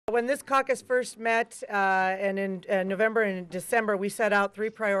When this caucus first met, and in November and December, we set out 3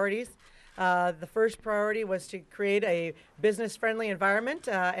 priorities. The first priority was to create a business-friendly environment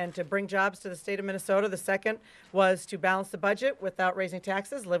and to bring jobs to the state of Minnesota. The second was to balance the budget without raising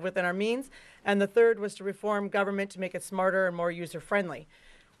taxes, live within our means. And the third was to reform government to make it smarter and more user-friendly.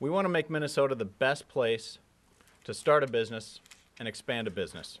 We want to make Minnesota the best place to start a business and expand a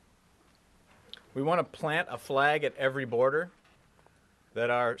business. We want to plant a flag at every border that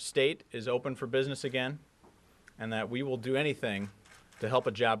our state is open for business again, and that we will do anything to help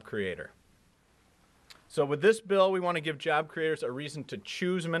a job creator. So with this bill, we want to give job creators a reason to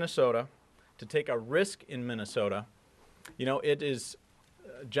choose Minnesota, to take a risk in Minnesota. You know,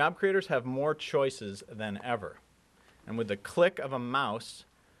 job creators have more choices than ever. And with the click of a mouse,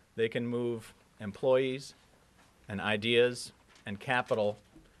 they can move employees and ideas and capital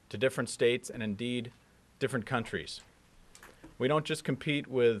to different states and indeed different countries. We don't just compete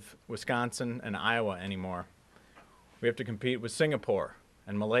with Wisconsin and Iowa anymore. We have to compete with Singapore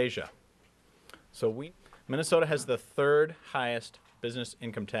and Malaysia. So Minnesota has the 3rd highest business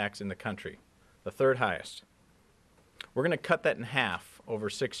income tax in the country, the 3rd highest. We're going to cut that in half over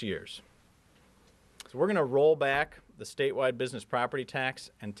 6 years. So we're going to roll back the statewide business property tax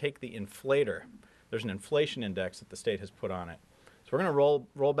and take the inflator. There's an inflation index that the state has put on it. So we're going to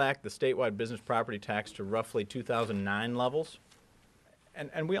roll back the statewide business property tax to roughly 2009 levels.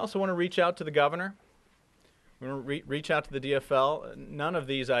 And we also want to reach out to the governor. We want to reach out to the DFL. None of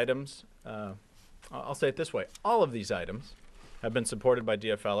these items, I'll say it this way, all of these items have been supported by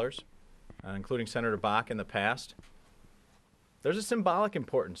DFLers, including Senator Bach in the past. There's a symbolic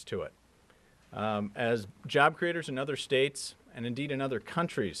importance to it. As job creators in other states and indeed in other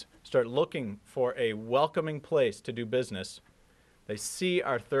countries start looking for a welcoming place to do business, they see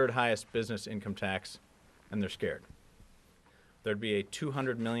our 3rd highest business income tax and they're scared. There'd be a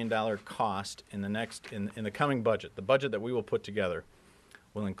 $200 million cost in the coming budget. The budget that we will put together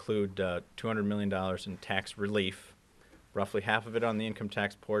will include $200 million in tax relief, roughly half of it on the income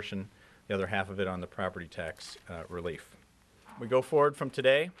tax portion, the other half of it on the property tax relief. We go forward from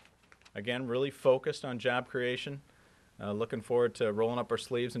today, again, really focused on job creation, looking forward to rolling up our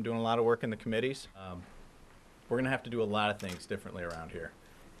sleeves and doing a lot of work in the committees. We're going to have to do a lot of things differently around here.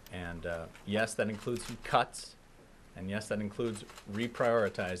 And yes, that includes some cuts. And yes, that includes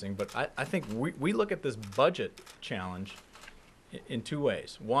reprioritizing, but I think we look at this budget challenge in 2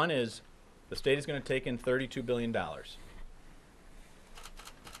 ways. One is the state is going to take in $32 billion.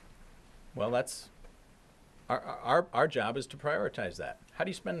 Well, that's our job is to prioritize that. How do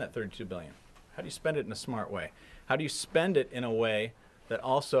you spend that $32 billion? How do you spend it in a smart way? How do you spend it in a way that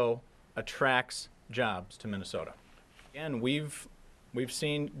also attracts jobs to Minnesota? Again, we've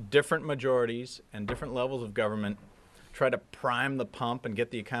seen different majorities and different levels of government try to prime the pump and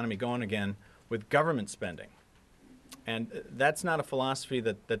get the economy going again with government spending. And that's not a philosophy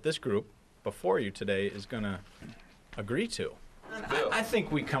that this group before you today is going to agree to. I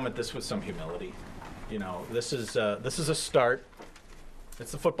think we come at this with some humility. You know, this is a start.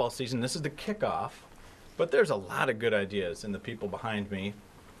 It's the football season. This is the kickoff. But there's a lot of good ideas in the people behind me.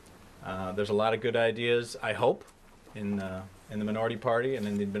 There's a lot of good ideas, I hope, in the minority party and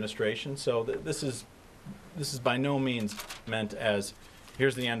in the administration. So this is by no means meant as,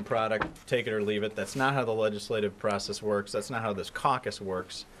 here's the end product, take it or leave it. That's not how the legislative process works. That's not how this caucus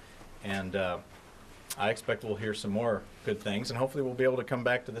works. And I expect we'll hear some more good things, and hopefully we'll be able to come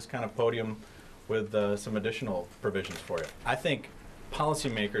back to this kind of podium with some additional provisions for you. I think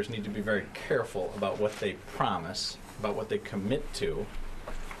policymakers need to be very careful about what they promise, about what they commit to.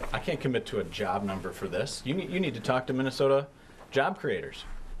 I can't commit to a job number for this. You need to talk to Minnesota job creators.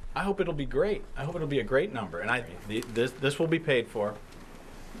 I hope it'll be great. I hope it'll be a great number. And this will be paid for.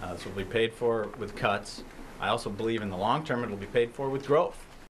 This will be paid for with cuts. I also believe in the long term it'll be paid for with growth.